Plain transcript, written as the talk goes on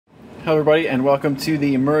Hello everybody and welcome to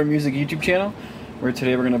the MerwinMusic YouTube channel, where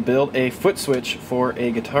today we're going to build a foot switch for a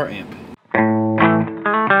guitar amp.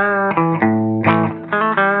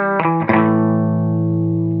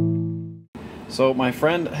 So my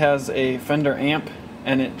friend has a Fender amp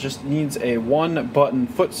and it just needs a one button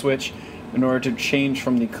foot switch in order to change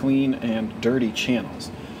from the clean and dirty channels.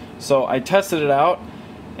 So I tested it out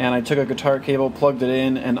and I took a guitar cable, plugged it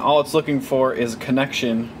in, and all it's looking for is a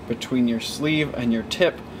connection between your sleeve and your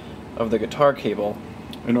tip of the guitar cable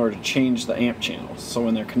in order to change the amp channels. So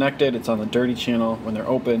when they're connected, it's on the dirty channel. When they're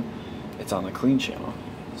open, it's on the clean channel.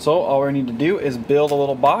 So all we need to do is build a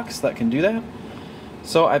little box that can do that.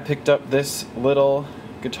 So I picked up this little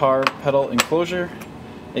guitar pedal enclosure,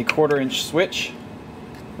 a 1/4 inch switch,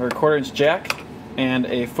 or a 1/4 inch jack, and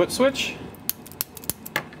a foot switch.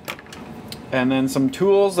 And then some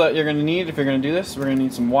tools that you're going to need if you're going to do this. We're going to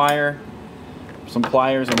need some wire, some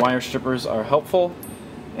pliers and wire strippers are helpful.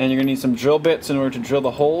 And you're going to need some drill bits in order to drill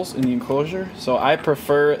the holes in the enclosure. So I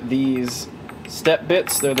prefer these step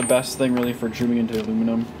bits. They're the best thing really for drilling into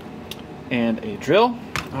aluminum. And a drill,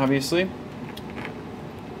 obviously.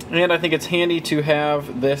 And I think it's handy to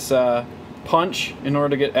have this punch in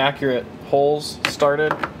order to get accurate holes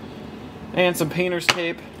started. And some painter's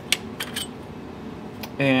tape.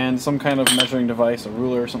 And some kind of measuring device, a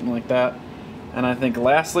ruler or something like that. And I think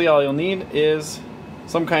lastly all you'll need is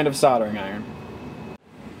some kind of soldering iron.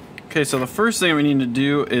 Okay, so the first thing we need to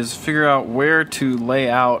do is figure out where to lay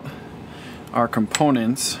out our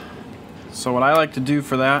components. So what I like to do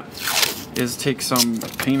for that is take some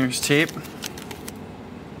painter's tape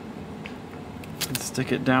and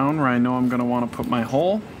stick it down where I know I'm going to want to put my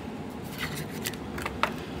hole.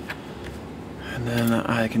 And then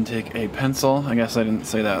I can take a pencil. I guess I didn't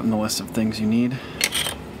say that in the list of things you need.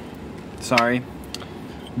 Sorry.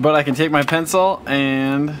 But I can take my pencil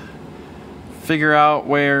and figure out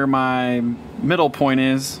where my middle point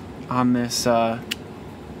is on this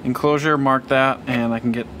enclosure, mark that, and I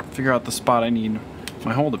can figure out the spot I need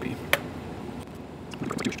my hole to be.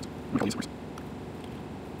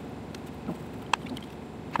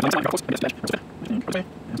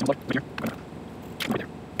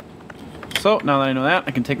 So now that I know that,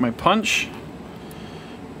 I can take my punch,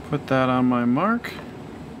 put that on my mark,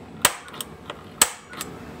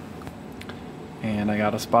 and I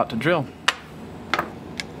got a spot to drill.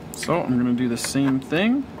 So I'm going to do the same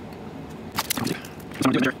thing.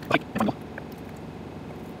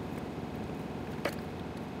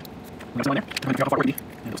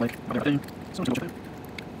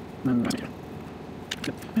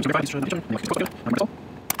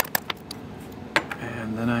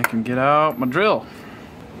 And then I can get out my drill.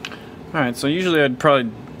 Alright, so usually I'd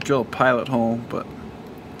probably drill a pilot hole, but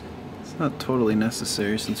it's not totally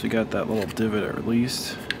necessary since we got that little divot at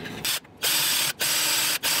least.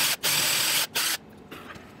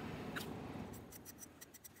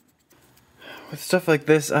 With stuff like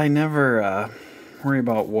this, I never worry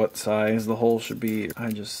about what size the hole should be. I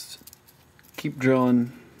just keep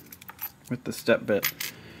drilling with the step bit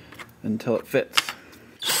until it fits.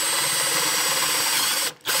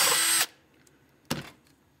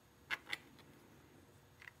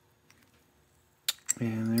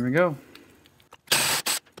 And there we go.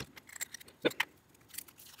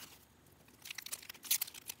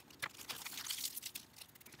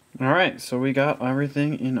 Alright, so we got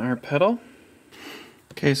everything in our pedal.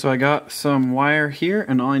 Okay, so I got some wire here,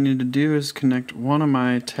 and all I need to do is connect one of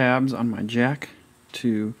my tabs on my jack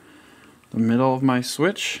to the middle of my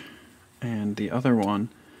switch and the other one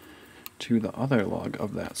to the other lug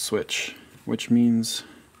of that switch, which means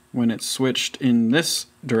when it's switched in this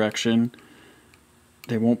direction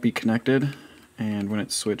they won't be connected, and when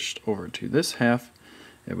it's switched over to this half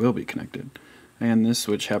it will be connected. And this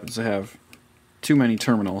switch happens to have too many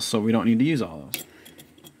terminals, so we don't need to use all those.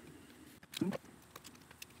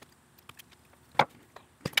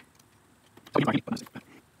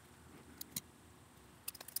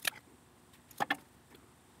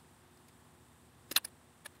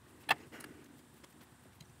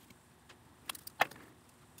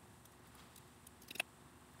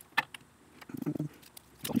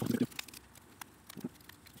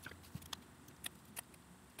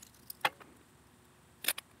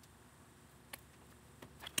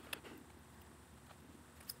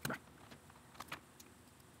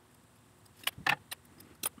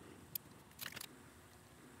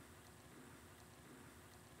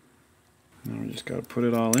 Now we just got to put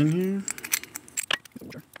it all in here.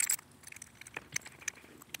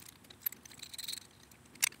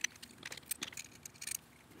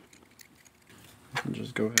 And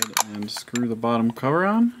just go ahead and screw the bottom cover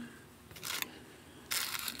on.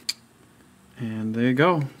 And there you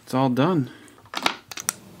go. It's all done.